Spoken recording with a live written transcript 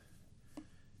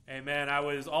Amen. I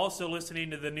was also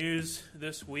listening to the news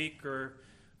this week, or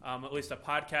at least a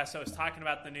podcast that was talking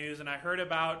about the news, and I heard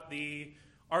about the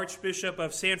Archbishop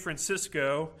of San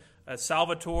Francisco,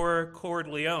 Salvatore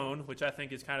Cordileone, which I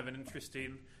think is kind of an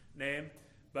interesting name.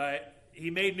 But he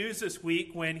made news this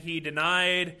week when he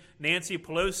denied Nancy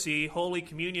Pelosi Holy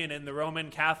Communion in the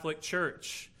Roman Catholic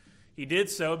Church. He did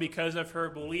so because of her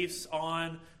beliefs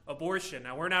on abortion.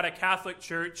 Now, we're not a Catholic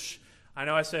church. I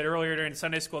know I said earlier during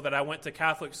Sunday school that I went to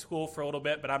Catholic school for a little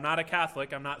bit, but I'm not a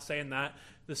Catholic. I'm not saying that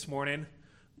this morning.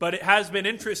 But it has been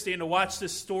interesting to watch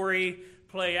this story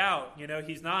play out. You know,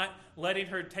 he's not letting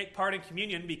her take part in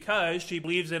communion because she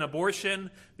believes in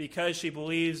abortion, because she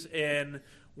believes in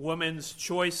woman's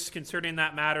choice concerning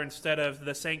that matter instead of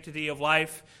the sanctity of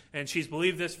life. And she's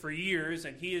believed this for years,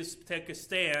 and he has taken a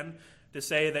stand to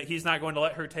say that he's not going to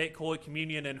let her take Holy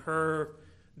Communion in her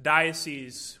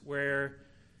diocese where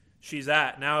she's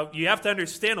at. Now, you have to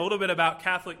understand a little bit about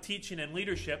Catholic teaching and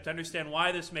leadership to understand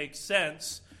why this makes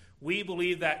sense. We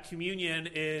believe that communion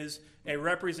is a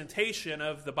representation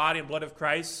of the body and blood of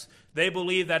Christ. They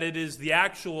believe that it is the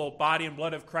actual body and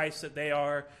blood of Christ that they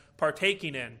are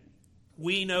partaking in.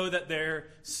 We know that they're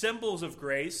symbols of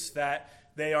grace, that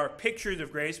they are pictures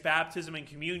of grace, baptism and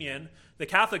communion. The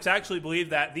Catholics actually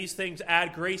believe that these things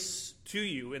add grace to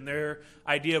you in their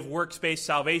idea of works-based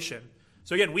salvation.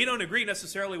 So again, we don't agree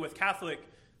necessarily with Catholic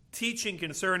teaching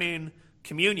concerning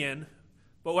communion,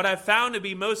 but what I've found to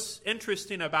be most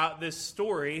interesting about this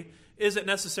story isn't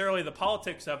necessarily the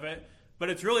politics of it,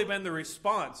 but it's really been the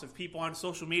response of people on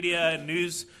social media and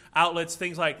news outlets,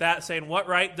 things like that, saying, what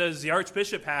right does the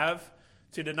Archbishop have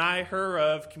to deny her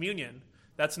of communion?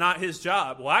 That's not his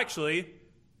job. Well, actually,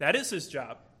 that is his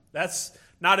job. That's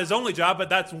not his only job, but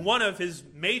that's one of his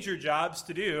major jobs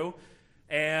to do,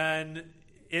 and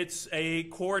it's a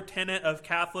core tenet of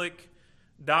Catholic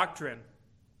doctrine.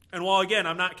 And while, again,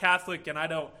 I'm not Catholic and I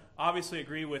don't obviously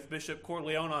agree with Bishop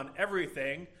Cordileone on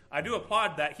everything, I do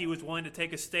applaud that he was willing to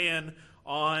take a stand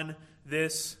on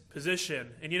this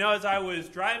position. And you know, as I was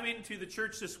driving to the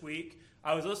church this week,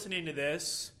 I was listening to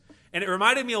this, and it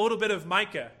reminded me a little bit of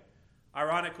Micah.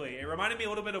 Ironically, it reminded me a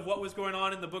little bit of what was going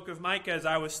on in the book of Micah as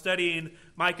I was studying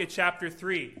Micah chapter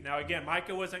 3. Now again,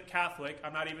 Micah wasn't Catholic.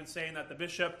 I'm not even saying that the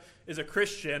bishop is a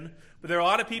Christian. But there are a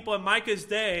lot of people in Micah's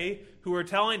day who were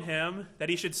telling him that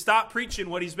he should stop preaching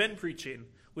what he's been preaching.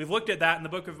 We've looked at that in the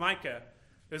book of Micah.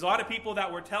 There's a lot of people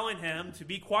that were telling him to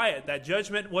be quiet, that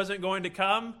judgment wasn't going to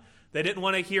come. They didn't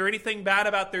want to hear anything bad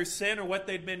about their sin or what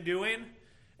they'd been doing,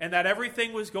 and that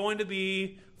everything was going to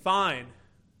be fine.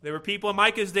 There were people in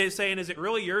Micah's day saying, is it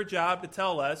really your job to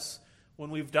tell us when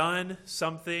we've done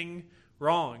something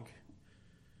wrong?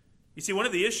 You see, one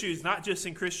of the issues, not just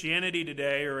in Christianity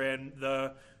today or in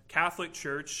the Catholic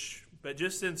Church, but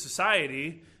just in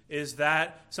society, is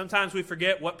that sometimes we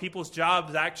forget what people's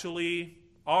jobs actually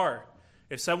are.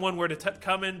 If someone were to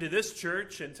come into this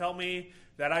church and tell me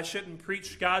that I shouldn't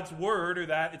preach God's word or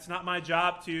that it's not my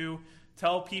job to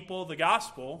tell people the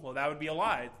gospel, well, that would be a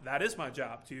lie. That is my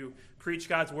job, to preach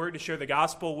God's word, to share the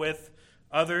gospel with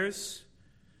others.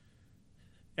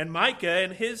 And Micah,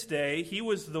 in his day, he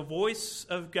was the voice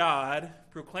of God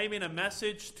proclaiming a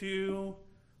message to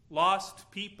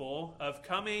lost people of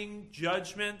coming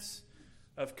judgments,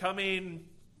 of coming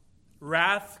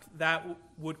wrath that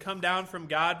would come down from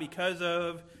God because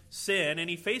of sin. And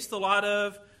he faced a lot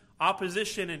of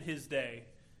opposition in his day.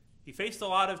 He faced a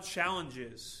lot of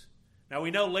challenges. Now, we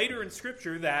know later in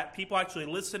Scripture that people actually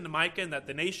listened to Micah and that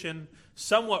the nation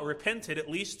somewhat repented, at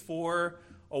least for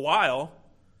a while.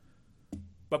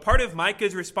 But part of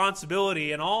Micah's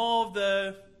responsibility and all of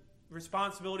the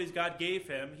responsibilities God gave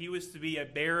him, he was to be a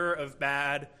bearer of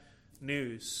bad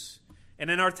news. And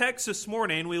in our text this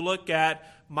morning, we look at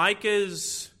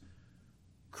Micah's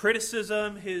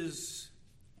criticism, his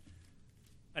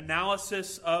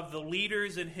analysis of the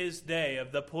leaders in his day,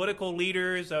 of the political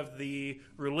leaders, of the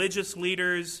religious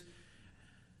leaders.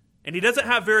 And he doesn't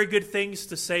have very good things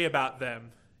to say about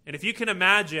them. And if you can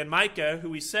imagine, Micah, who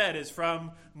we said is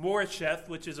from Moresheth,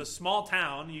 which is a small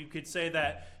town, you could say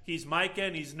that he's Micah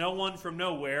and he's no one from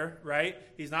nowhere, right?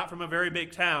 He's not from a very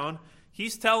big town.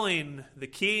 He's telling the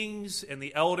kings and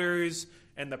the elders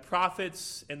and the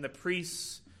prophets and the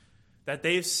priests that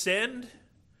they've sinned,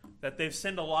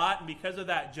 a lot, and because of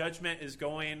that, judgment is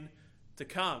going to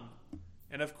come.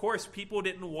 And of course, people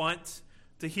didn't want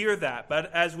to hear that.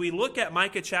 But as we look at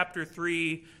Micah chapter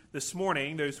 3 this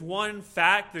morning, there's one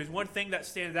thing that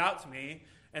stands out to me,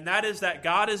 and that is that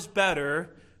God is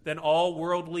better than all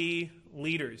worldly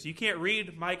leaders. You can't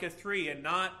read Micah 3 and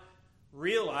not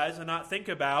realize and not think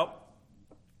about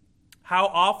how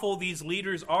awful these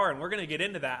leaders are. And we're going to get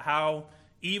into that, how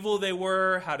evil they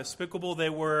were, how despicable they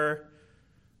were.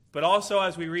 But also,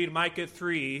 as we read Micah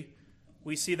 3,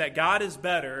 we see that God is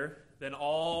better than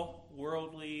all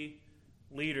worldly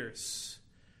leaders.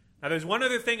 Now, there's one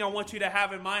other thing I want you to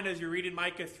have in mind as you're reading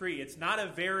Micah 3. It's not a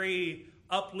very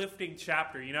uplifting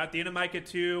chapter. You know, at the end of Micah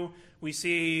 2, we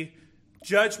see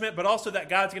judgment, but also that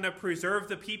God's going to preserve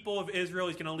the people of Israel.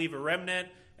 He's going to leave a remnant,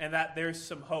 and that there's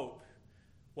some hope.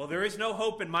 Well, there is no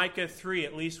hope in Micah 3,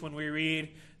 at least when we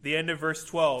read the end of verse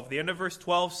 12. The end of verse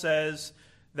 12 says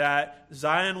that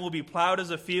Zion will be plowed as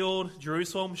a field,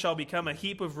 Jerusalem shall become a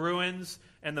heap of ruins,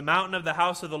 and the mountain of the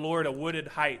house of the Lord a wooded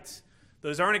height.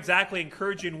 Those aren't exactly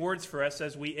encouraging words for us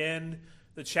as we end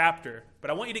the chapter. But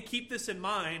I want you to keep this in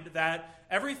mind, that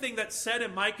everything that's said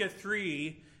in Micah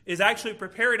 3 is actually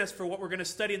preparing us for what we're going to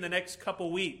study in the next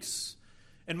couple weeks.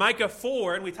 In Micah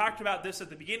 4, and we talked about this at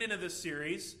the beginning of this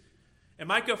series, in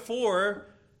Micah 4,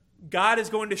 God is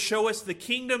going to show us the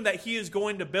kingdom that he is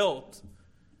going to build.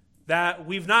 That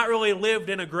we've not really lived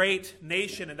in a great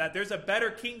nation, and that there's a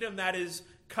better kingdom that is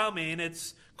coming.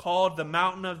 It's called the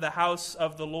mountain of the house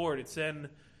of the Lord. It's in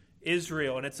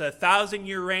Israel, and it's a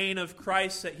 1,000-year reign of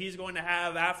Christ that he's going to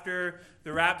have after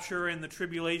the rapture and the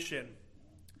tribulation.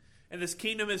 And this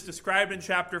kingdom is described in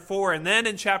chapter 4. And then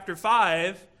in chapter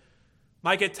 5,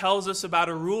 Micah tells us about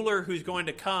a ruler who's going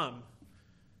to come.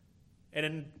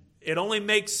 And it only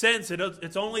makes sense,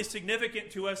 it's only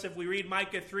significant to us if we read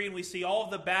Micah 3 and we see all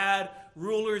the bad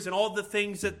rulers and all the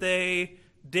things that they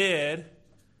did.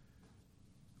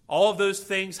 All of those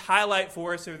things highlight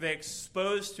for us, or they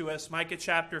expose to us, Micah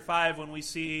chapter 5, when we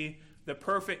see the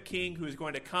perfect king who is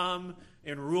going to come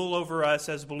and rule over us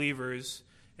as believers,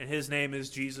 and his name is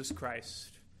Jesus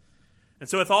Christ. And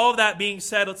so with all of that being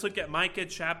said, let's look at Micah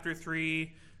chapter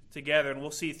 3 together, and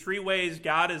we'll see 3 ways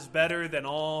God is better than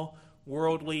all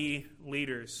worldly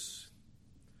leaders.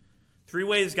 3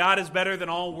 ways God is better than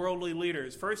all worldly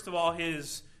leaders. First of all,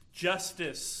 his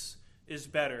justice is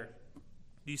better.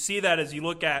 You see that as you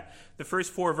look at the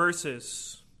first 4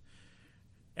 verses.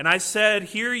 And I said,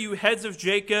 "Hear you heads of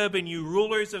Jacob and you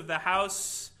rulers of the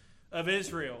house of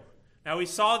Israel." Now we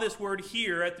saw this word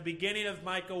 "here" at the beginning of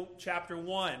Micah chapter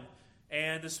 1.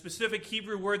 And the specific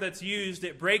Hebrew word that's used,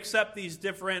 it breaks up these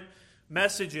different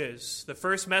messages. The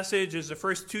first message is the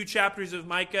first 2 chapters of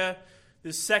Micah.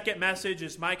 The second message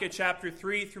is Micah chapter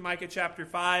 3 through Micah chapter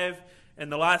 5.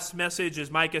 And the last message is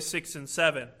Micah 6 and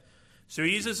 7. So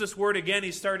he uses this word again.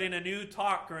 He's starting a new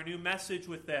talk or a new message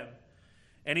with them.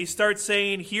 And he starts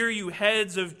saying, "Hear you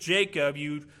heads of Jacob,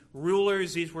 you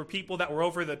rulers." These were people that were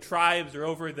over the tribes or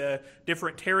over the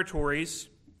different territories.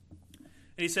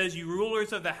 And he says, "You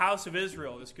rulers of the house of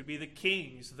Israel." This could be the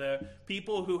kings, the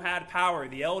people who had power,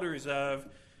 the elders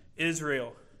of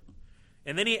Israel.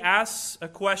 And then he asks a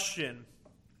question.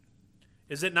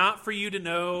 Is it not for you to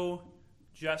know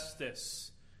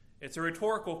justice? It's a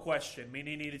rhetorical question,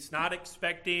 meaning it's not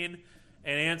expecting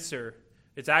an answer.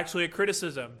 It's actually a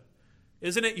criticism.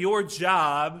 Isn't it your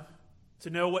job to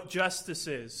know what justice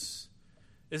is?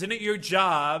 Isn't it your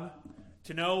job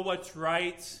to know what's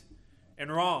right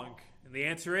and wrong? And the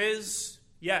answer is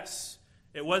yes,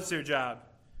 it was their job.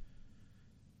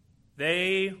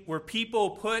 They were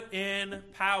people put in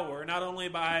power, not only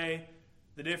by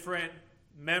the different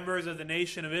members of the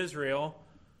nation of Israel,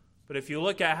 but if you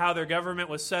look at how their government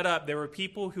was set up, there were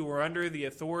people who were under the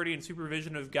authority and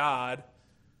supervision of God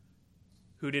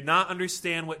who did not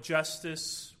understand what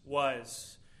justice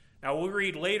was. Now, we'll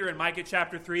read later in Micah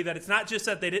chapter 3 that it's not just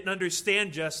that they didn't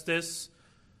understand justice,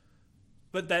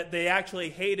 but that they actually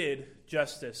hated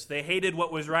justice. They hated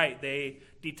what was right. They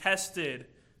detested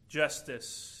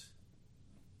justice.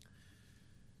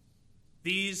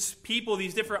 These people,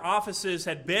 these different offices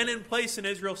had been in place in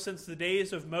Israel since the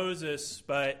days of Moses,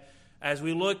 but as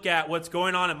we look at what's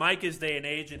going on in Micah's day and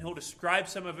age, and he'll describe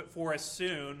some of it for us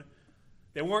soon,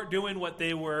 they weren't doing what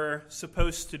they were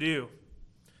supposed to do.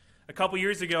 A couple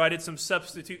years ago, I did some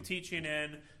substitute teaching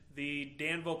in the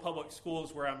Danville Public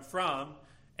Schools where I'm from,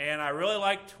 and I really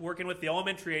liked working with the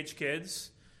elementary age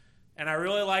kids, and I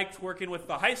really liked working with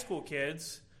the high school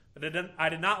kids, but I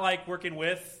did not like working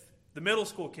with the middle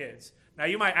school kids. Now,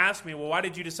 you might ask me, well, why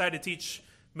did you decide to teach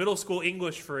middle school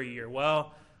English for a year?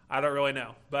 Well, I don't really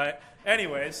know. But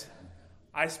anyways,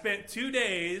 I spent 2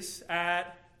 days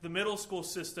at the middle school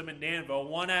system in Danville,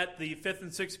 one at the 5th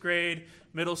and 6th grade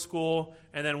middle school,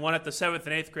 and then one at the 7th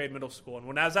and 8th grade middle school. And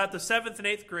when I was at the 7th and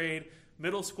 8th grade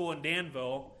middle school in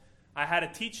Danville, I had a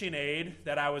teaching aide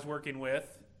that I was working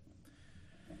with.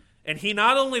 And he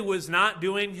not only was not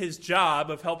doing his job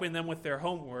of helping them with their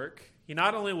homework, he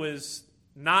not only was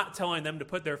not telling them to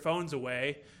put their phones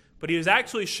away, but he was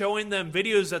actually showing them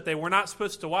videos that they were not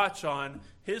supposed to watch on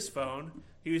his phone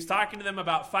He was talking to them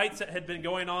about fights that had been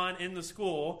going on in the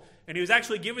school, and he was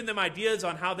actually giving them ideas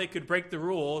on how they could break the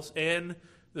rules in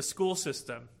the school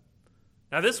system.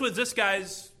 Now, this was this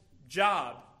guy's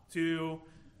job, to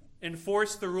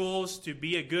enforce the rules, to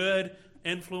be a good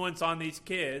influence on these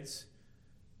kids,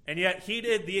 and yet he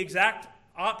did the exact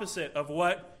opposite of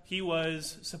what he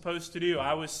was supposed to do.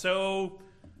 I was so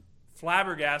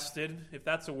flabbergasted, if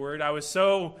that's a word. I was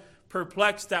so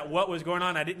perplexed at what was going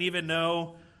on, I didn't even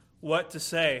know what to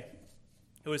say.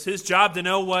 It was his job to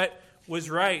know what was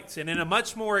right. And in a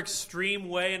much more extreme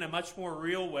way, in a much more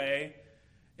real way,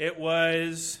 it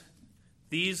was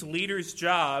these leaders'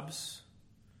 jobs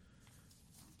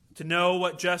to know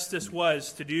what justice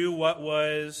was, to do what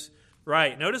was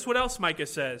right. Notice what else Micah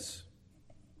says.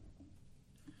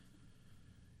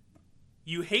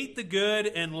 You hate the good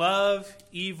and love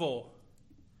evil.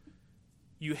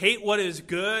 You hate what is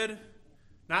good,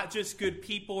 not just good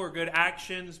people or good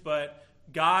actions, but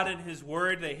God and His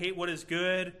Word. They hate what is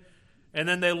good, and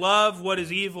then they love what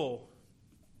is evil.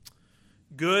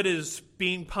 Good is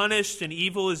being punished and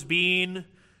evil is being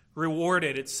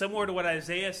rewarded. It's similar to what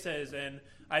Isaiah says in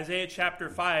Isaiah chapter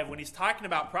 5 when he's talking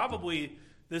about probably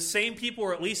the same people,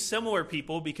 or at least similar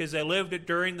people, because they lived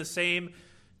during the same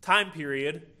time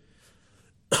period.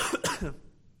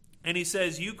 And he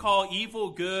says, you call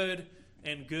evil good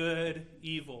and good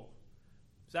evil.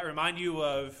 Does that remind you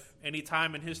of any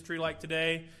time in history like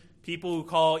today? People who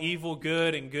call evil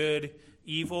good and good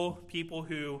evil. People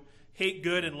who hate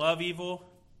good and love evil.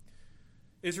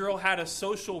 Israel had a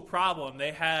social problem.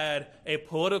 They had a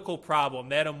political problem.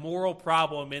 They had a moral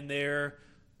problem in their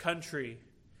country.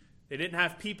 They didn't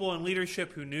have people in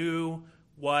leadership who knew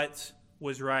what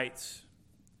was right.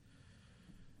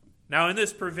 Now, in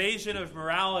this pervasion of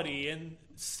morality and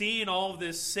seeing all of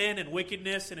this sin and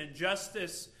wickedness and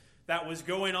injustice that was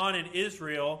going on in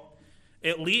Israel,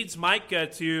 it leads Micah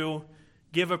to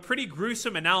give a pretty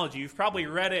gruesome analogy. You've probably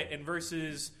read it in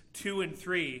verses 2 and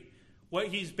 3. What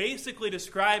he's basically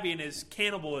describing is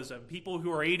cannibalism, people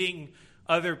who are eating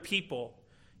other people.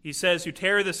 He says, who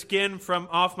tear the skin from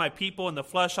off my people and the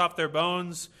flesh off their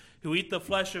bones, who eat the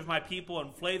flesh of my people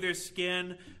and flay their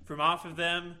skin from off of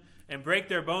them, and break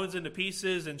their bones into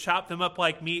pieces and chop them up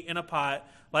like meat in a pot,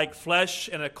 like flesh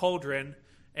in a cauldron.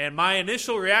 And my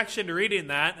initial reaction to reading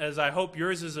that, as I hope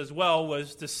yours is as well,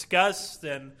 was disgust,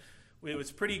 and it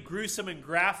was pretty gruesome and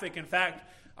graphic. In fact,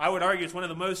 I would argue it's one of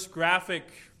the most graphic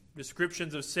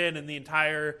descriptions of sin in the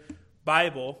entire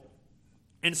Bible.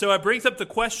 And so it brings up the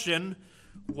question,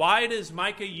 why does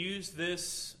Micah use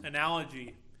this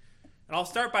analogy? And I'll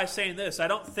start by saying this. I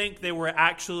don't think they were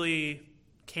actually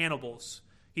cannibals.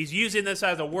 He's using this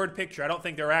as a word picture. I don't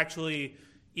think they're actually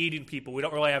eating people. We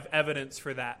don't really have evidence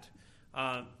for that.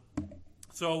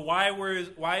 So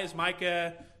why is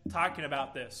Micah talking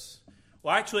about this?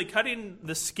 Well, actually, cutting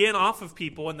the skin off of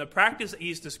people and the practice that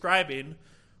he's describing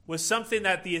was something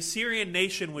that the Assyrian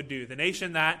nation would do, the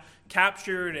nation that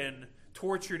captured and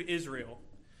tortured Israel.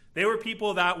 They were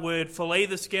people that would fillet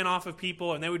the skin off of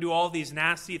people, and they would do all these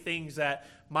nasty things that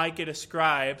Micah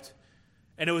described.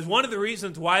 And it was one of the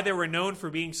reasons why they were known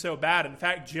for being so bad. In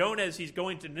fact, Jonah, as he's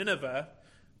going to Nineveh,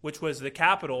 which was the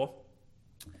capital,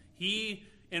 he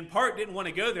in part didn't want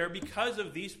to go there because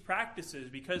of these practices,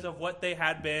 because of what they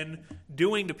had been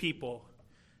doing to people.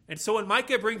 And so when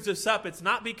Micah brings this up, it's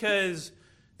not because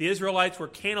the Israelites were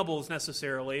cannibals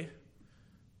necessarily,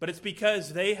 but it's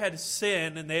because they had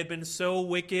sinned and they had been so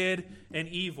wicked and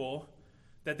evil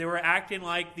that they were acting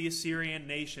like the Assyrian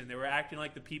nation. They were acting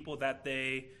like the people that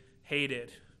they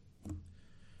hated.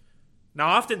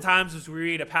 Now, oftentimes as we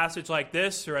read a passage like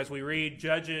this, or as we read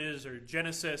Judges or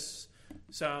Genesis,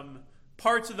 some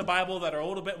parts of the Bible that are a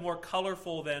little bit more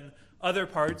colorful than other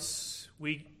parts,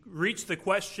 we reach the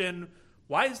question,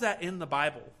 why is that in the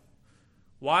Bible?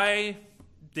 Why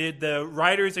did the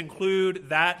writers include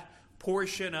that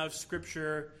portion of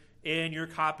Scripture in your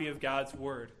copy of God's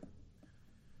Word?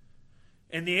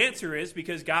 And the answer is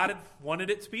because God wanted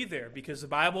it to be there, because the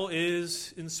Bible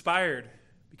is inspired,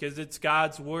 because it's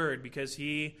God's Word, because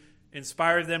He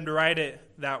inspired them to write it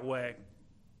that way.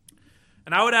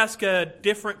 And I would ask a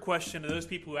different question to those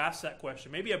people who ask that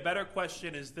question. Maybe a better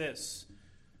question is this: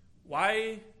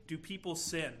 why do people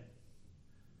sin?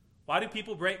 Why do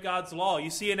people break God's law? You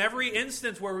see, in every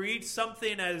instance where we read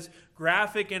something as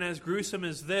graphic and as gruesome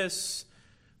as this,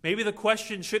 maybe the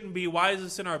question shouldn't be, why is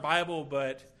this in our Bible,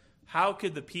 but how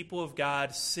could the people of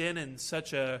God sin in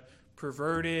such a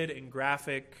perverted and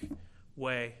graphic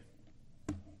way?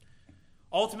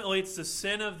 Ultimately, it's the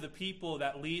sin of the people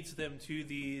that leads them to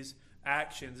these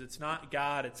actions. It's not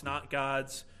God. It's not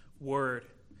God's Word.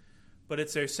 but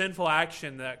it's their sinful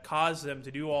action that caused them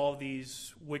to do all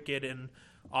these wicked and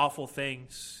awful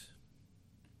things.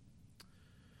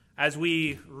 As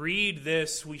we read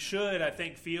this, we should, I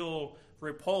think, feel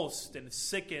repulsed and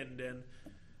sickened and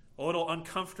a little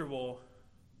uncomfortable,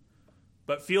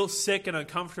 but feel sick and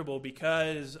uncomfortable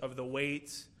because of the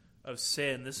weight of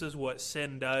sin. This is what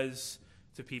sin does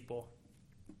to people.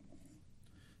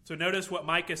 So notice what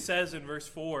Micah says in verse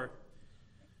 4.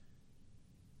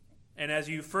 And as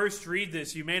you first read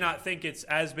this, you may not think it's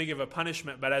as big of a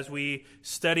punishment, but as we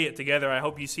study it together, I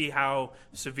hope you see how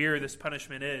severe this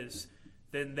punishment is.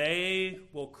 Then they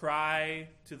will cry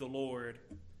to the Lord,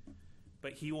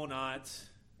 but he will not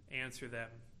answer them.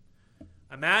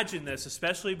 Imagine this,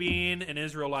 especially being an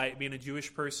Israelite, being a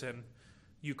Jewish person.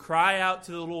 You cry out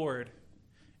to the Lord,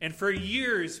 and for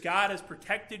years God has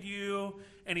protected you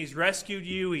and he's rescued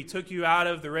you. He took you out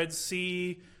of the Red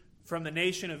Sea from the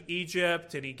nation of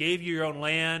Egypt, and he gave you your own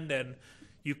land, and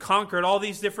you conquered all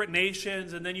these different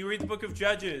nations. And then you read the book of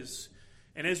Judges,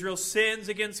 and Israel sins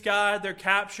against God, they're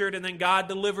captured, and then God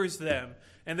delivers them.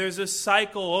 And there's this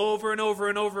cycle over and over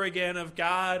and over again of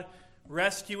God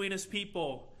rescuing his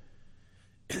people.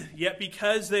 Yet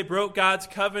because they broke God's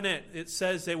covenant, it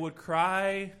says they would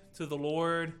cry to the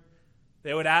Lord,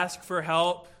 they would ask for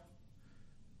help,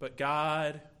 but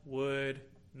God would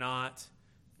not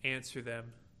answer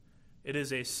them. It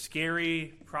is a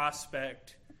scary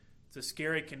prospect. It's a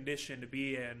scary condition to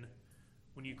be in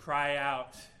when you cry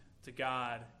out to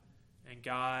God and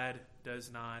God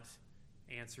does not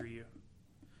answer you.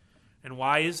 And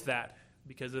why is that?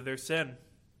 Because of their sin.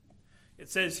 It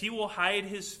says he will hide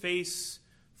his face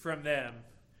from them.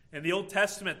 In the Old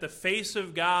Testament, the face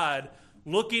of God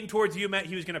looking towards you meant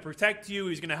he was going to protect you, he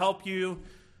was going to help you.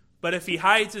 But if he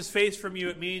hides his face from you,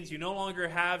 it means you no longer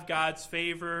have God's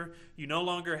favor. You no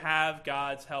longer have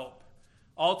God's help.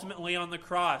 Ultimately, on the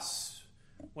cross,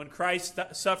 when Christ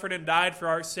suffered and died for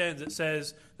our sins, it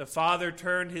says the Father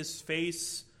turned his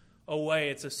face away.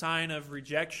 It's a sign of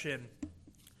rejection.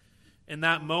 In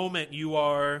that moment, you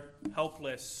are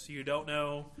helpless. You don't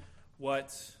know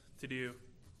what to do.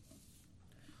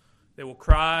 They will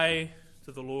cry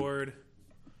to the Lord,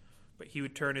 but he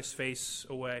would turn his face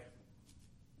away.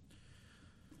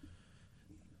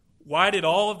 Why did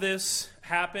all of this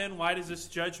happen? Why does this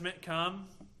judgment come?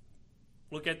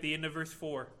 Look at the end of verse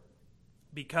 4.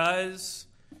 Because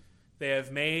they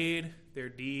have made their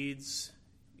deeds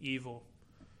evil.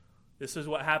 This is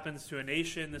what happens to a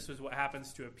nation. This is what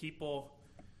happens to a people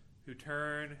who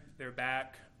turn their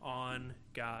back on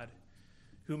God,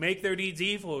 who make their deeds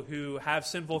evil, who have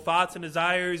sinful thoughts and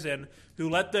desires, and who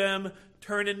let them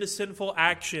turn into sinful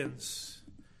actions.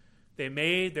 They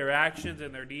made their actions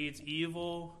and their deeds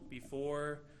evil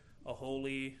before a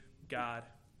holy God.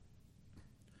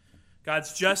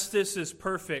 God's justice is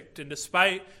perfect, and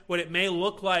despite what it may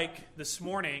look like this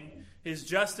morning, his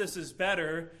justice is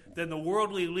better than the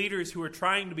worldly leaders who are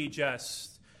trying to be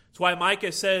just. That's why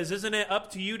Micah says, isn't it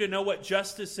up to you to know what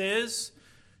justice is?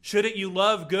 Shouldn't you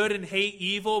love good and hate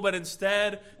evil? But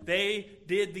instead, they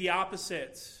did the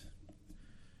opposite.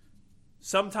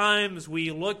 Sometimes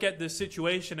we look at this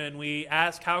situation and we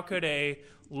ask, how could a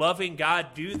loving God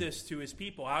do this to his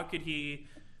people? How could he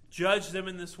judge them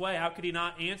in this way? How could he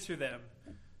not answer them?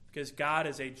 Because God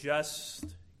is a just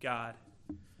God.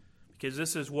 Because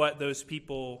this is what those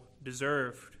people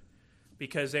deserved.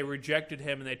 Because they rejected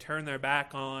him and they turned their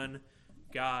back on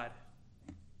God.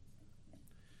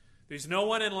 There's no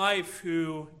one in life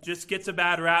who just gets a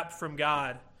bad rap from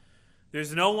God.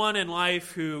 There's no one in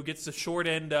life who gets the short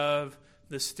end of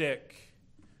the stick.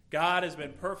 God has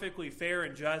been perfectly fair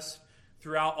and just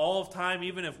throughout all of time,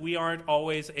 even if we aren't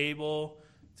always able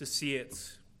to see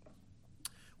it.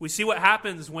 We see what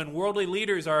happens when worldly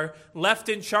leaders are left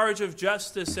in charge of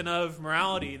justice and of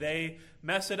morality. They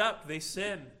mess it up, they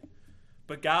sin.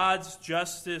 But God's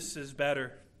justice is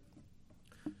better.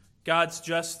 God's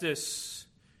justice,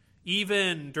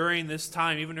 even during this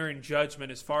time, even during judgment,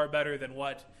 is far better than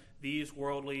what these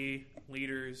worldly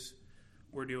leaders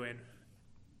were doing.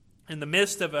 In the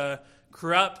midst of a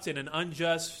corrupt and an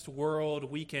unjust world,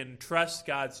 we can trust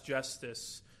God's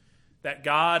justice, that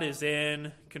God is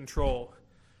in control,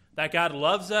 that God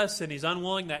loves us and he's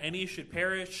unwilling that any should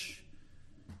perish,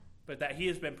 but that he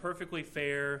has been perfectly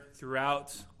fair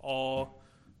throughout all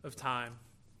of time.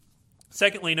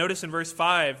 Secondly, notice in verse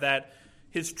 5 that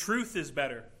his truth is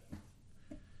better.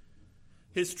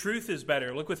 His truth is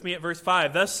better. Look with me at verse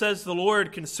 5. Thus says the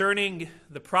Lord concerning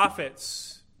the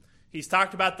prophets. He's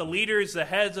talked about the leaders, the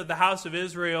heads of the house of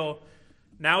Israel.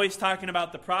 Now he's talking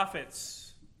about the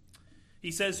prophets.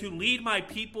 He says, who lead my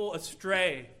people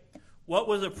astray. What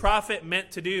was a prophet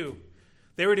meant to do?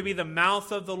 They were to be the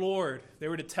mouth of the Lord. They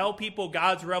were to tell people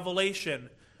God's revelation,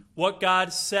 what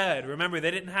God said. Remember,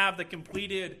 they didn't have the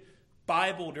completed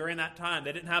Bible during that time.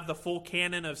 They didn't have the full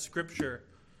canon of Scripture.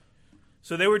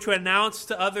 So they were to announce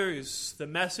to others the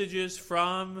messages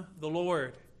from the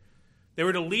Lord. They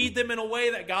were to lead them in a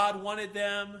way that God wanted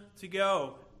them to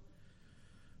go.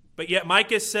 But yet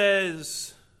Micah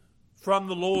says from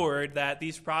the Lord that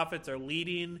these prophets are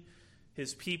leading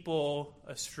his people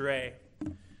astray.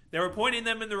 They were pointing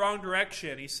them in the wrong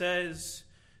direction. He says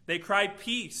they cried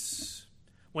peace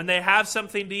when they have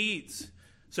something to eat.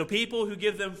 So people who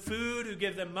give them food, who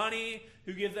give them money,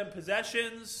 who give them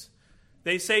possessions,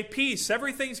 they say peace.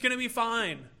 Everything's going to be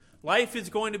fine. Life is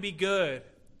going to be good.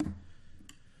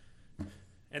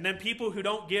 And then people who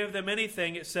don't give them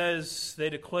anything, it says they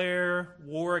declare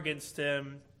war against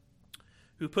him,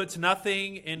 who puts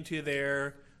nothing into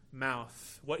their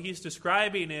mouth. What he's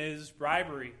describing is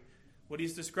bribery. What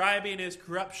he's describing is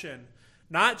corruption,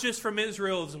 not just from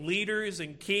Israel's leaders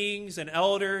and kings and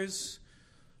elders,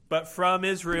 but from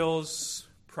Israel's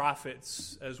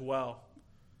prophets as well.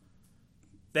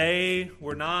 They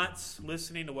were not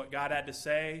listening to what God had to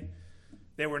say.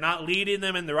 They were not leading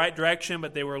them in the right direction,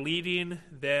 but they were leading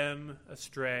them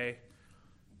astray.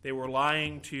 They were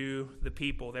lying to the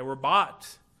people. They were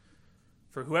bought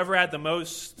for whoever had the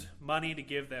most money to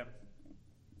give them.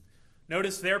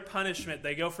 Notice their punishment.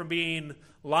 They go from being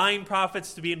lying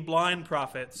prophets to being blind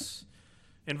prophets.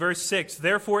 In verse 6,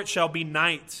 therefore it shall be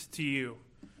night to you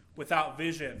without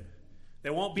vision. They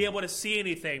won't be able to see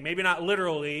anything. Maybe not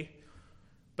literally,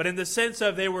 but in the sense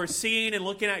of they were seeing and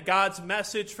looking at God's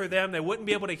message for them, they wouldn't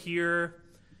be able to hear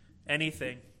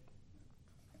anything.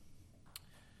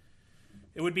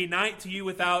 It would be night to you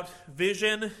without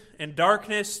vision, and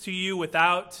darkness to you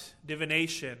without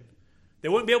divination. They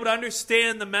wouldn't be able to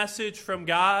understand the message from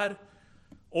God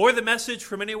or the message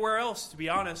from anywhere else, to be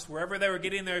honest. Wherever they were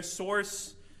getting their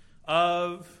source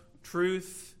of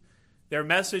truth, their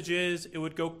messages, it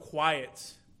would go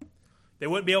quiet. They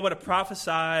wouldn't be able to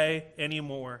prophesy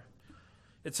anymore.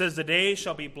 It says the day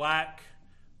shall be black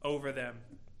over them.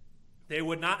 They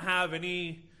would not have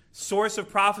any source of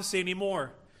prophecy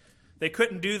anymore. They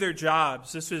couldn't do their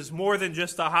jobs. This was more than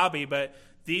just a hobby, but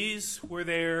these were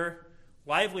their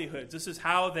livelihoods. This is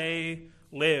how they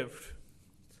lived.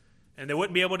 And they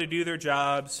wouldn't be able to do their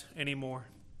jobs anymore.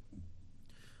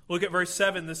 Look at verse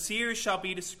 7. The seers shall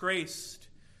be disgraced,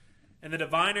 and the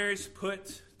diviners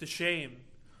put to shame.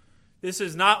 This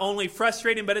is not only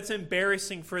frustrating, but it's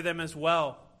embarrassing for them as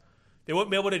well. They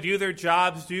wouldn't be able to do their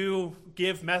jobs,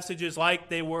 give messages like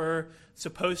they were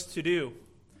supposed to do.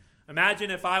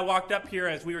 Imagine if I walked up here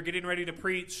as we were getting ready to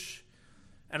preach,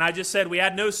 and I just said, we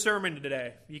had no sermon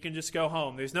today. You can just go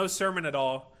home. There's no sermon at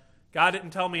all. God didn't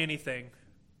tell me anything.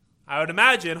 I would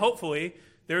imagine, hopefully,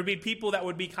 there would be people that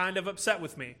would be kind of upset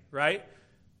with me, right?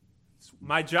 It's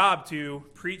my job to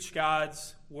preach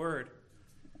God's word.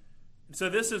 And so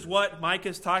this is what Micah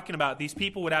is talking about. These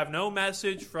people would have no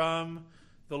message from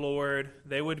the Lord.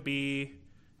 They would be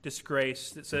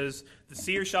disgraced. It says, the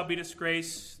seers shall be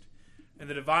disgraced, and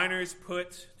the diviners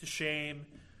put to shame,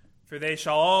 for they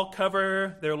shall all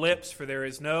cover their lips, for there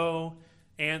is no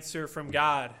answer from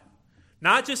God.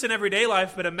 Not just in everyday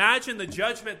life, but imagine the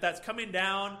judgment that's coming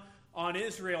down on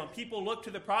Israel. And people look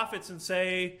to the prophets and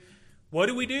say, what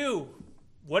do we do?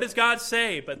 What does God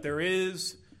say? But there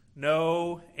is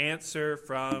no answer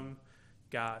from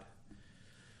God.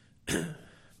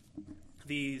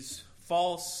 These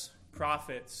false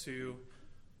prophets who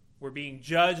were being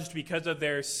judged because of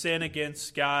their sin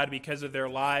against God, because of their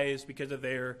lies, because of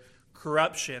their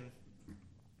corruption,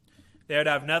 they would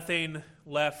have nothing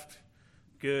left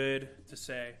good to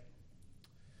say.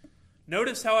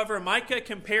 Notice, however, Micah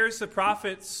compares the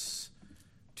prophets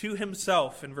to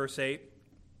himself in verse 8.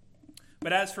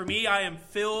 But as for me, I am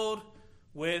filled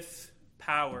with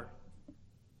power,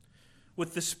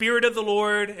 with the Spirit of the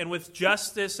Lord, and with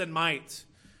justice and might.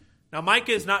 Now,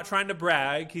 Micah is not trying to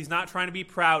brag. He's not trying to be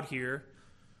proud here.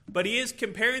 But he is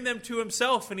comparing them to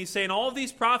himself, and he's saying all of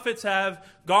these prophets have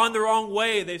gone the wrong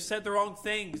way. They've said the wrong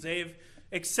things. They've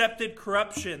accepted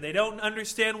corruption. They don't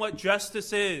understand what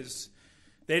justice is.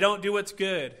 They don't do what's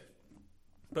good.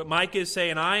 But Micah is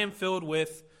saying, I am filled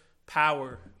with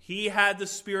power. He had the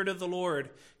Spirit of the Lord.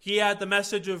 He had the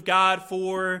message of God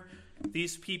for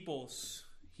these peoples.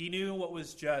 He knew what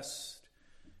was just.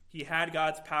 He had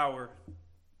God's power.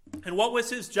 And what was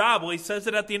his job? Well, he says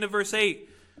it at the end of verse 8.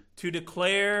 To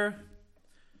declare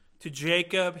to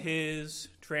Jacob his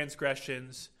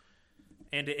transgressions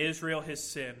and to Israel his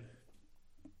sin.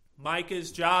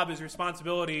 Micah's job, his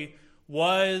responsibility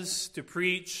was to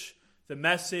preach the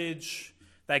message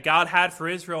that God had for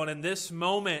Israel. And in this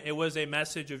moment, it was a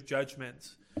message of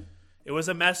judgment. It was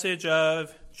a message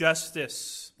of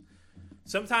justice.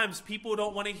 Sometimes people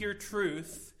don't want to hear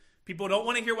truth. People don't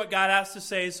want to hear what God has to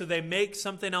say, so they make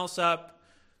something else up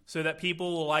so that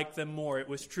people will like them more. It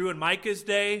was true in Micah's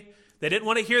day. They didn't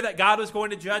want to hear that God was going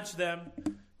to judge them.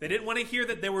 They didn't want to hear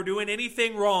that they were doing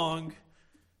anything wrong.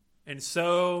 And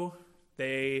so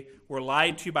they were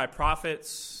lied to by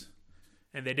prophets,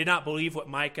 and they did not believe what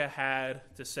Micah had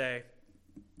to say.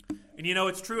 And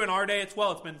it's true in our day as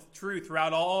well. It's been true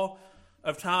throughout all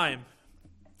of time.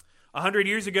 100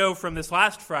 years ago from this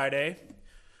last Friday,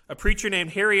 a preacher named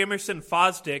Harry Emerson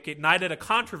Fosdick ignited a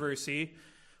controversy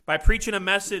by preaching a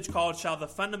message called "Shall the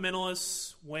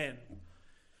Fundamentalists Win?"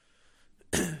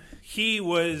 He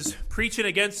was preaching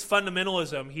against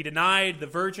fundamentalism. He denied the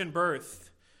virgin birth,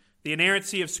 the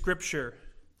inerrancy of Scripture,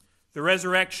 the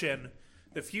resurrection,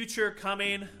 the future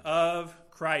coming of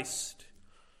Christ.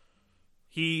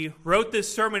 He wrote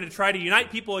this sermon to try to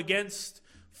unite people against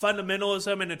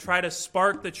fundamentalism and to try to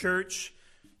spark the church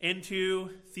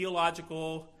into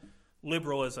theological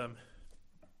liberalism.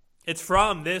 It's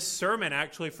from this sermon,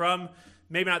 actually, from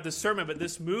maybe not this sermon, but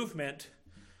this movement,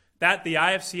 that the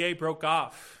IFCA broke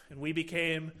off, and we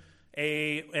became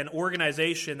an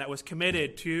organization that was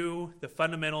committed to the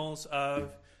fundamentals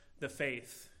of the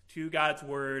faith, to God's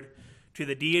Word, to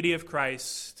the deity of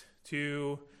Christ,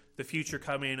 to the future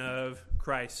coming of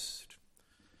Christ.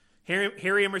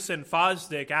 Harry Emerson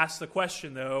Fosdick asked the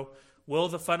question, though, will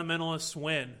the fundamentalists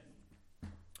win?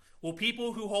 Will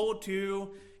people who hold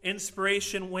to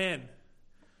inspiration win?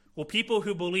 Will people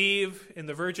who believe in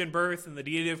the virgin birth and the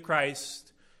deity of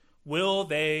Christ, will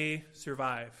they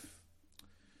survive?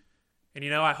 And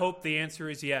I hope the answer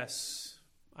is yes.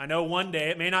 I know one day,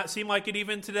 it may not seem like it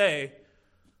even today,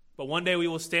 but one day we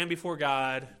will stand before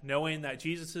God knowing that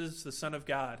Jesus is the Son of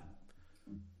God,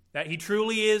 that he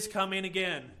truly is coming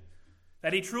again,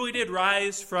 that he truly did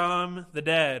rise from the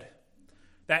dead,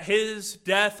 that his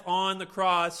death on the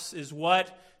cross is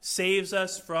what saves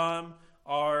us from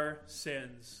our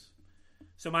sins.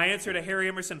 So my answer to Harry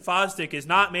Emerson Fosdick is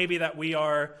not maybe that we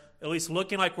are at least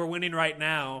looking like we're winning right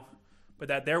now, but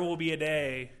that there will be a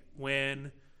day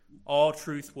when all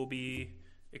truth will be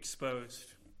exposed.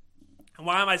 And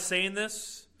why am I saying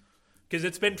this? Because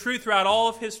it's been true throughout all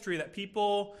of history that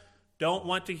people don't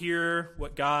want to hear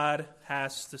what God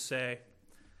has to say.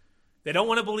 They don't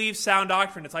want to believe sound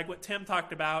doctrine. It's like what Tim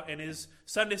talked about in his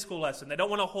Sunday school lesson. They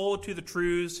don't want to hold to the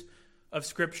truths of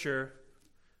Scripture,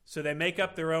 so they make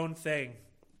up their own thing.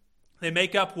 They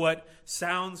make up what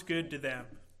sounds good to them.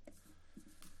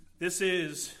 This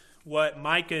is what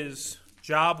Micah's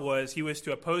job was. He was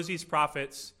to oppose these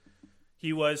prophets.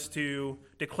 He was to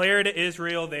declare to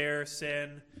Israel their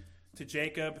sin, to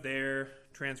Jacob their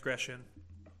transgression.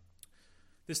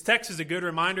 This text is a good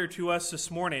reminder to us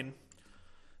this morning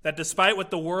that despite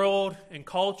what the world and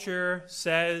culture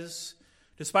says,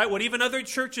 despite what even other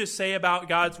churches say about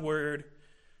God's Word,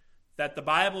 that the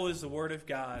Bible is the Word of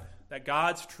God, that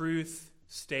God's truth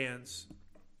stands.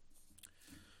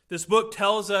 This book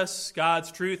tells us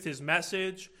God's truth, his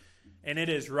message, and it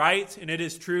is right and it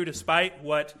is true despite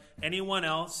what anyone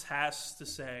else has to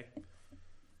say.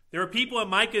 There were people in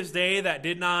Micah's day that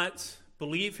did not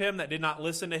believe him, that did not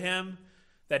listen to him,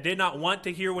 that did not want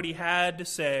to hear what he had to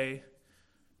say.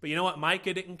 But you know what?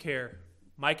 Micah didn't care.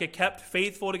 Micah kept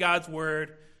faithful to God's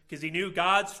word because he knew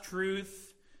God's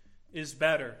truth is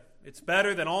better. It's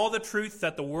better than all the truth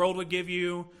that the world would give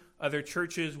you, other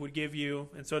churches would give you.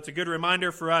 And so it's a good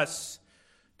reminder for us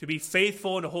to be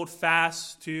faithful and to hold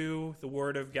fast to the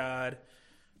word of God,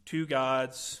 to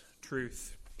God's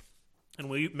truth. And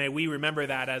may we remember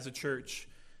that as a church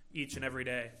each and every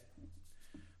day.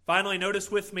 Finally, notice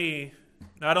with me,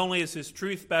 not only is his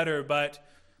truth better, but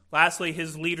lastly,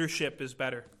 his leadership is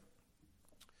better.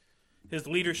 His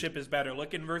leadership is better.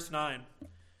 Look in verse 9.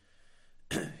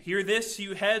 Hear this,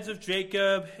 you heads of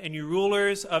Jacob and you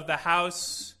rulers of the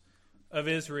house of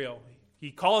Israel.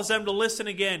 He calls them to listen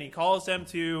again. He calls them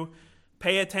to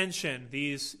pay attention,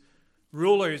 these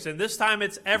rulers. And this time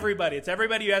it's everybody. It's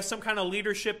everybody who has some kind of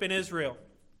leadership in Israel.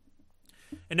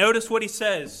 And notice what he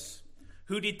says,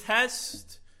 who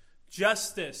detest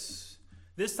justice.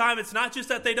 This time it's not just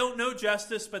that they don't know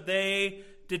justice, but they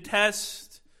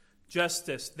detest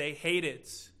justice. They hate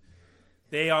it.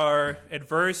 They are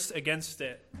adverse against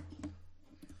it.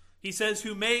 He says,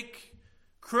 who make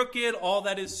crooked all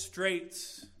that is straight.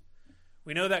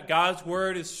 We know that God's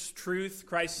word is truth.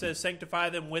 Christ says,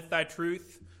 sanctify them with thy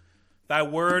truth. Thy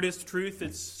word is truth.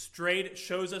 It's straight. It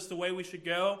shows us the way we should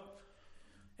go.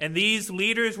 And these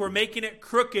leaders were making it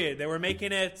crooked. They were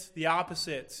making it the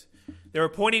opposite. They were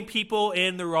pointing people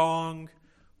in the wrong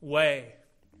way.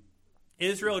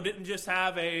 Israel didn't just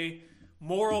have a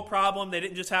moral problem. They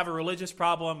didn't just have a religious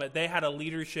problem, but they had a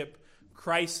leadership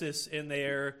crisis in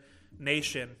their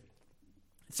nation.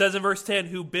 It says in verse 10,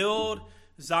 who build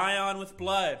Zion with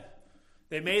blood.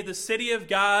 They made the city of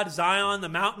God, Zion, the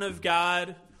mountain of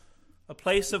God, a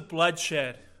place of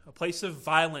bloodshed, a place of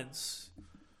violence,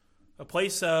 a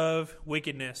place of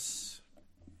wickedness.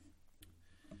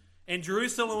 And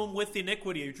Jerusalem with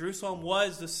iniquity. Jerusalem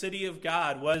was the city of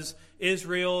God, was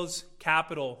Israel's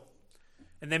capital.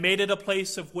 And they made it a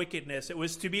place of wickedness. It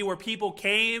was to be where people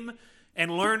came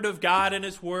and learned of God and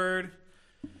His Word.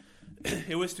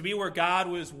 It was to be where God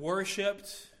was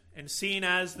worshipped and seen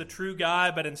as the true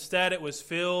God, but instead it was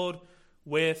filled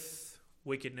with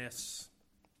wickedness.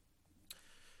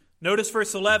 Notice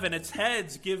verse 11, its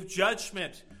heads give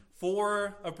judgment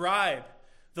for a bribe.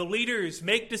 The leaders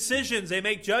make decisions, they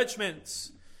make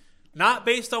judgments, not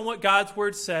based on what God's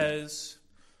Word says,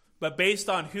 but based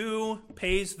on who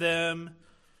pays them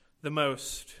the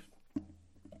most.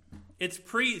 Its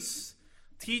priests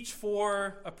teach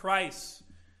for a price.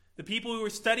 The people who are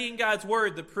studying God's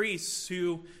Word, the priests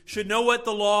who should know what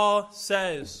the law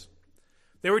says,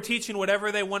 they were teaching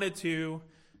whatever they wanted to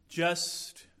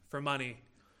just for money.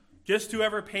 Just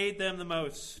whoever paid them the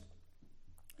most.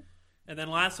 And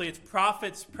then lastly, its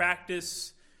prophets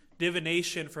practice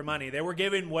divination for money. They were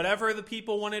giving whatever the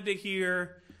people wanted to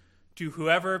hear to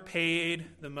whoever paid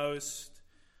the most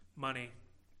money.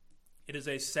 It is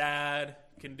a sad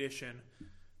condition.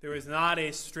 There was not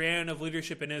a strand of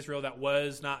leadership in Israel that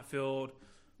was not filled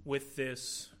with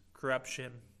this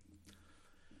corruption.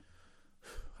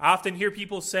 I often hear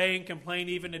people say and complain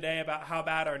even today about how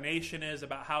bad our nation is,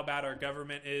 about how bad our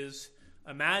government is.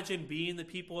 Imagine being the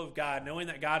people of God, knowing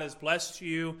that God has blessed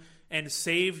you and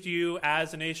saved you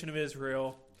as a nation of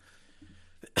Israel,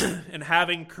 and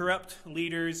having corrupt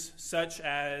leaders such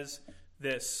as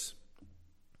this.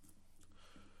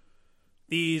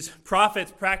 These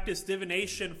prophets practice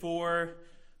divination for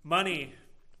money.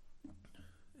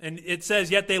 And it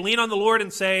says, yet they lean on the Lord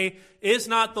and say, is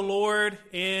not the Lord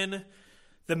in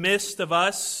the midst of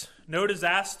us? No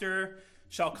disaster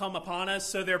shall come upon us.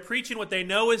 So they're preaching what they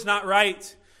know is not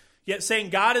right, yet saying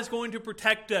God is going to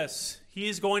protect us. He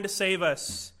is going to save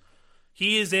us.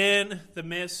 He is in the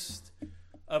midst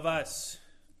of us.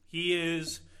 He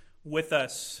is with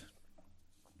us.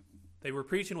 They were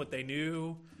preaching what they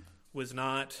knew was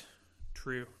not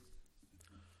true.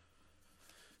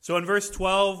 So in verse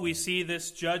 12, we see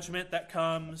this judgment that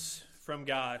comes from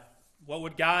God. What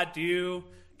would God do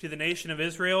to the nation of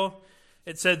Israel?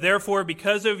 It said, therefore,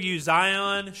 because of you,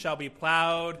 Zion shall be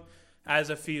plowed as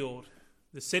a field.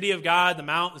 The city of God, the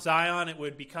Mount Zion, it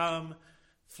would become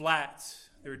flat.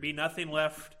 There would be nothing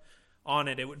left on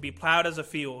it. It would be plowed as a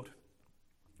field.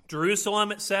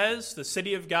 Jerusalem, it says, the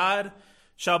city of God,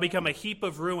 shall become a heap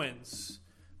of ruins.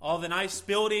 All the nice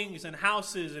buildings and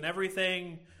houses and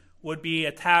everything would be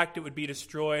attacked. It would be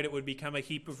destroyed. It would become a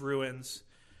heap of ruins.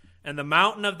 And the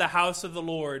mountain of the house of the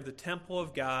Lord, the temple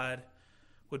of God,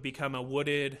 would become a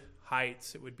wooded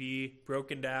heights. It would be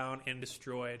broken down and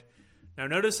destroyed. Now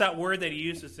notice that word that he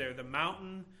uses there, the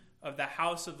mountain of the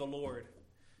house of the Lord.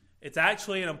 It's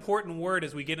actually an important word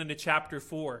as we get into chapter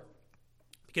 4.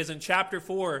 Because in chapter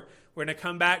 4, we're going to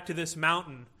come back to this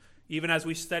mountain, even as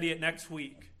we study it next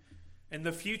week. And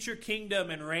the future kingdom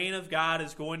and reign of God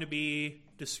is going to be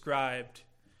described.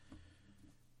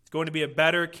 It's going to be a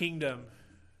better kingdom.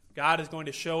 God is going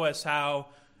to show us how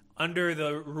under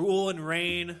the rule and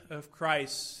reign of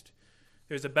Christ,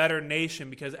 there's a better nation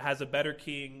because it has a better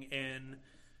king in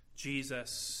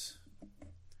Jesus.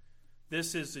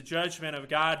 This is the judgment of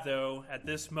God, though, at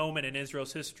this moment in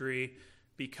Israel's history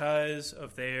because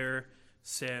of their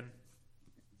sin.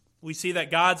 We see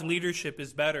that God's leadership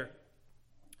is better.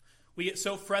 We get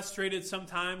so frustrated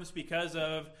sometimes because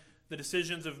of the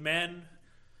decisions of men,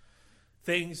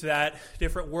 things that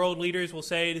different world leaders will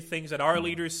say, things that our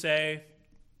leaders say.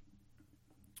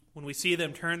 When we see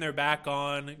them turn their back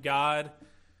on God.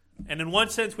 And in one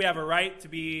sense, we have a right to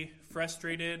be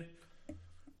frustrated.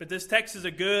 But this text is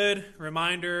a good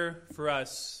reminder for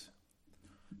us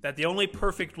that the only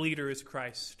perfect leader is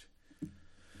Christ.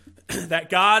 That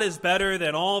God is better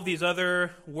than all of these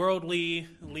other worldly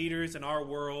leaders in our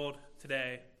world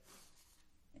today.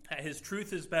 That His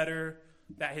truth is better,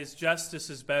 that His justice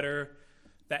is better,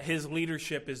 that His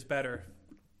leadership is better.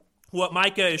 What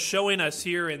Micah is showing us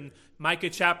here in Micah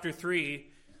chapter 3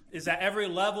 is that every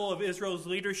level of Israel's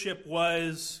leadership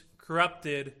was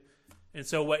corrupted. And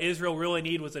so what Israel really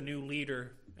needed was a new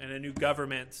leader and a new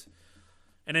government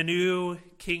and a new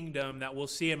kingdom that we'll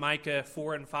see in Micah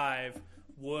 4 and 5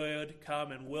 would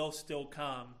come and will still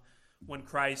come when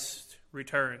Christ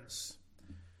returns.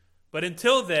 But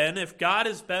until then, if God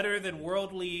is better than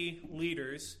worldly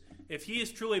leaders, if he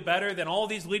is truly better than all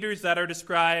these leaders that are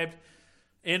described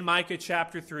in Micah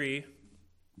chapter 3,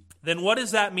 then what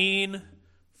does that mean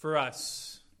for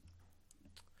us?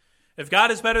 If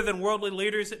God is better than worldly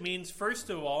leaders, it means, first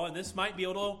of all, and this might be a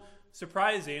little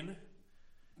surprising,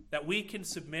 that we can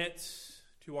submit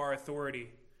to our authority.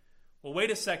 Well, wait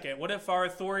a second. What if our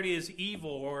authority is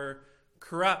evil or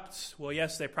corrupt? Well,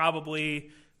 yes, they probably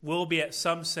will be at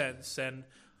some sense. And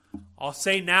I'll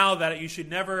say now that you should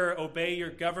never obey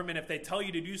your government if they tell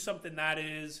you to do something that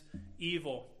is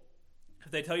evil,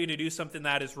 if they tell you to do something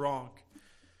that is wrong.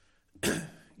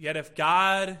 Yet if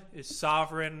God is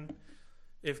sovereign,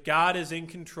 if God is in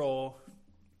control,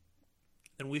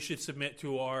 then we should submit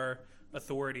to our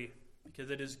authority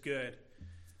because it is good,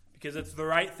 because it's the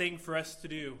right thing for us to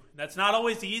do. That's not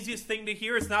always the easiest thing to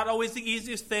hear. It's not always the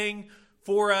easiest thing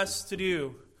for us to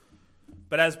do.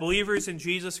 But as believers in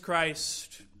Jesus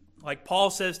Christ, like Paul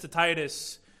says to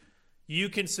Titus, you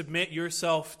can submit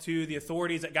yourself to the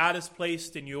authorities that God has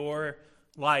placed in your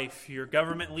life, your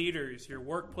government leaders, your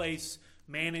workplace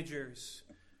managers,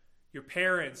 your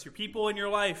parents, your people in your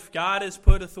life. God has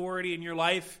put authority in your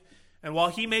life. And while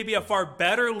he may be a far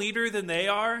better leader than they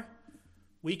are,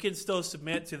 we can still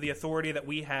submit to the authority that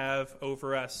we have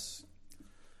over us.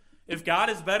 If God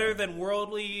is better than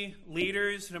worldly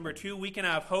leaders, number two, we can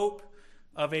have hope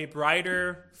of a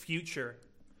brighter future.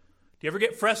 Do you ever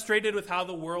get frustrated with how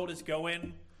the world is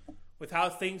going, with how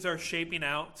things are shaping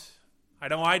out? I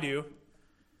know I do.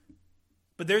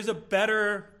 But there's a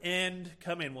better end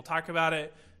coming. We'll talk about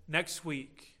it next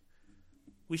week.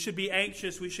 We should be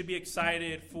anxious. We should be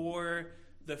excited for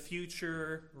the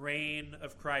future reign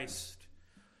of Christ.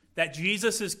 That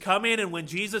Jesus is coming, and when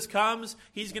Jesus comes,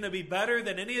 he's going to be better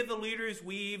than any of the leaders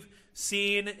we've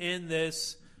seen in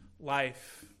this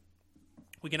life.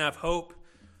 We can have hope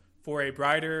for a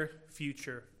brighter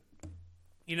future.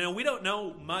 You know, we don't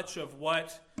know much of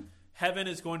what heaven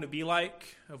is going to be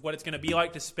like, of what it's going to be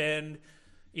like to spend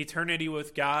eternity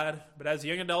with God. But as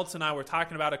young adults and I were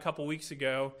talking about a couple weeks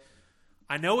ago,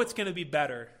 I know it's going to be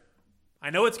better. I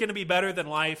know it's going to be better than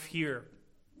life here.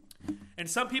 And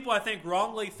some people, I think,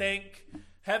 wrongly think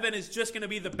heaven is just going to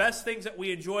be the best things that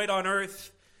we enjoyed on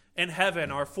earth in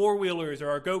heaven, our four-wheelers or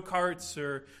our go-karts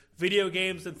or video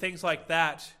games and things like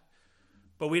that.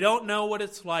 But we don't know what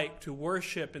it's like to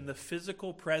worship in the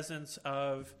physical presence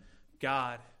of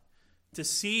God, to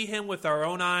see him with our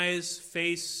own eyes,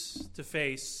 face to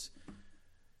face.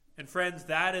 And friends,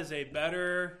 that is a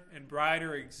better and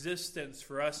brighter existence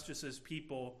for us just as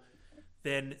people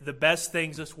than the best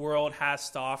things this world has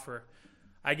to offer.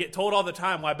 I get told all the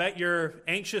time, well, I bet you're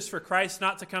anxious for Christ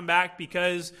not to come back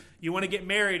because you want to get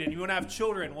married and you want to have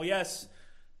children. Well, yes,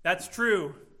 that's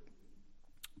true.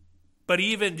 But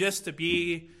even just to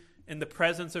be in the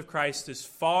presence of Christ is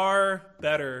far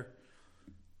better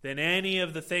than any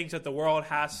of the things that the world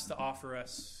has to offer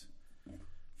us.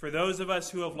 For those of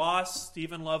us who have lost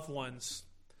even loved ones,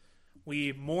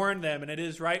 we mourn them, and it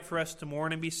is right for us to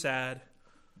mourn and be sad.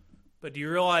 But do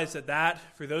you realize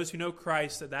that for those who know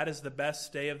Christ, that is the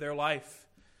best day of their life?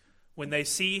 When they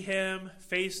see him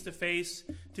face to face,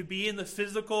 to be in the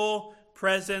physical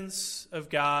presence of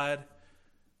God.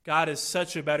 God is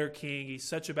such a better king. He's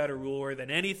such a better ruler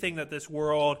than anything that this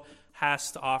world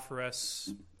has to offer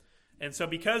us. And so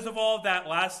because of all of that,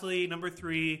 lastly, number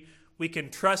three, we can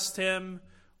trust him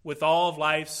with all of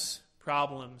life's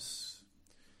problems.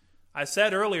 I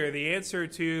said earlier, the answer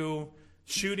to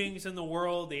shootings in the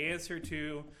world, the answer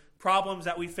to problems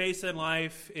that we face in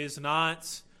life is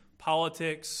not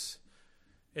politics.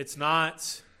 It's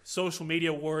not social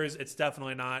media wars. It's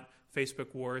definitely not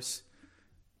Facebook wars.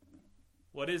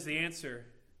 What is the answer?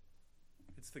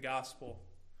 It's the gospel.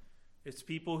 It's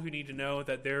people who need to know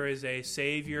that there is a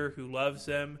Savior who loves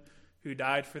them, who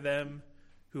died for them,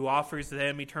 who offers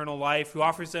them eternal life, who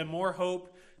offers them more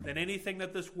hope than anything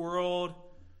that this world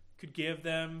could give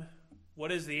them.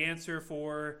 What is the answer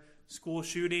for school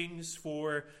shootings,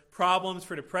 for problems,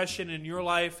 for depression in your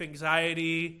life,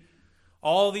 anxiety,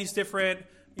 all these different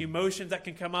emotions that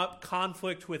can come up,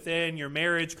 conflict within your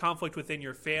marriage, conflict within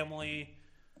your family?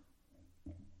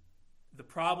 The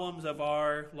problems of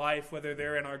our life, whether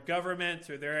they're in our government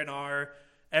or they're in our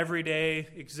everyday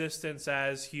existence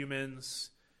as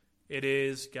humans, it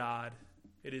is God.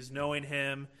 It is knowing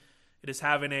him. It is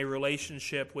having a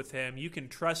relationship with him. You can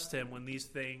trust him when these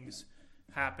things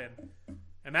happen.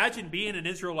 Imagine being an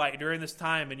Israelite during this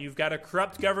time and you've got a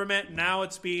corrupt government and now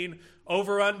it's being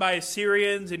overrun by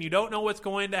Assyrians and you don't know what's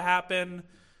going to happen.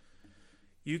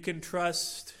 You can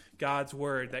trust God's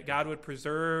word, that God would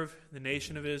preserve the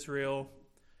nation of Israel,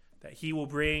 that he will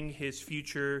bring his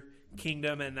future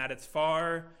kingdom, and that it's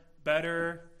far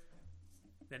better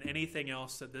than anything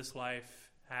else that this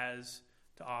life has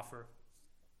to offer.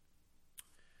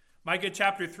 Micah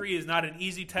chapter 3 is not an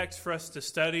easy text for us to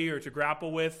study or to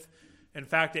grapple with. In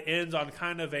fact, it ends on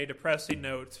kind of a depressing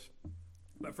note.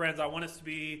 But friends, I want us to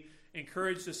be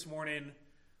encouraged this morning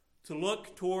to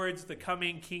look towards the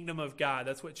coming kingdom of God.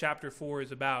 That's what chapter 4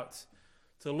 is about.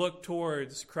 To look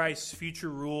towards Christ's future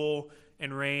rule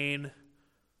and reign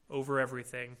over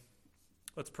everything.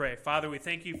 Let's pray. Father, we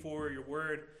thank you for your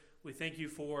word. We thank you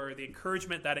for the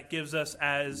encouragement that it gives us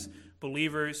as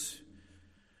believers.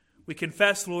 We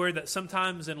confess, Lord, that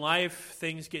sometimes in life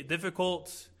things get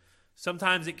difficult.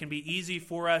 Sometimes it can be easy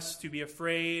for us to be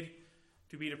afraid,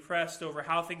 to be depressed over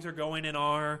how things are going in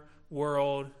our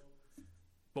world.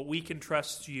 But we can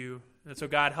trust you. And so,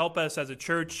 God, help us as a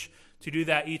church to do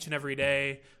that each and every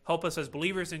day. Help us as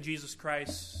believers in Jesus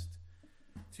Christ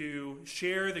to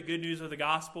share the good news of the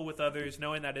gospel with others,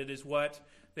 knowing that it is what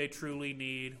they truly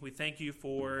need. We thank you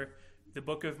for the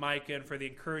book of Micah and for the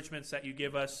encouragements that you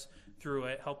give us through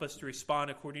it. Help us to respond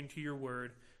according to your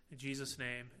word. In Jesus'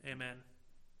 name, amen.